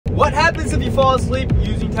What happens if you fall asleep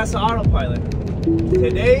using Tesla Autopilot?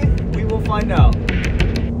 Today, we will find out.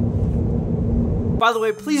 By the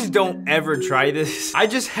way, please don't ever try this. I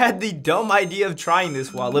just had the dumb idea of trying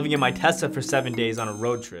this while living in my Tesla for 7 days on a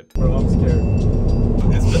road trip. Bro, I'm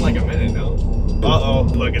scared. It's been like a minute now. Uh-oh,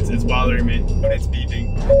 look, it's bothering me, but it's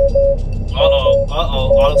beeping. Uh-oh,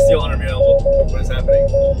 auto steal unavailable. What is happening?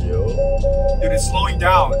 Yo. Dude, it's slowing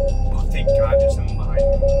down. Oh, thank God, there's someone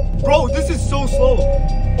behind me. Bro, this is so slow.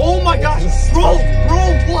 Oh my gosh, bro,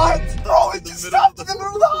 what? Bro, it just stopped in the middle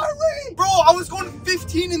of the highway. Bro, I was going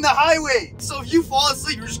 15 in the highway. So if you fall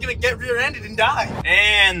asleep, you're just gonna get rear-ended and die.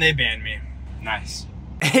 And they banned me. Nice.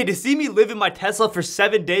 Hey, to see me live in my Tesla for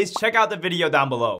 7 days, check out the video down below.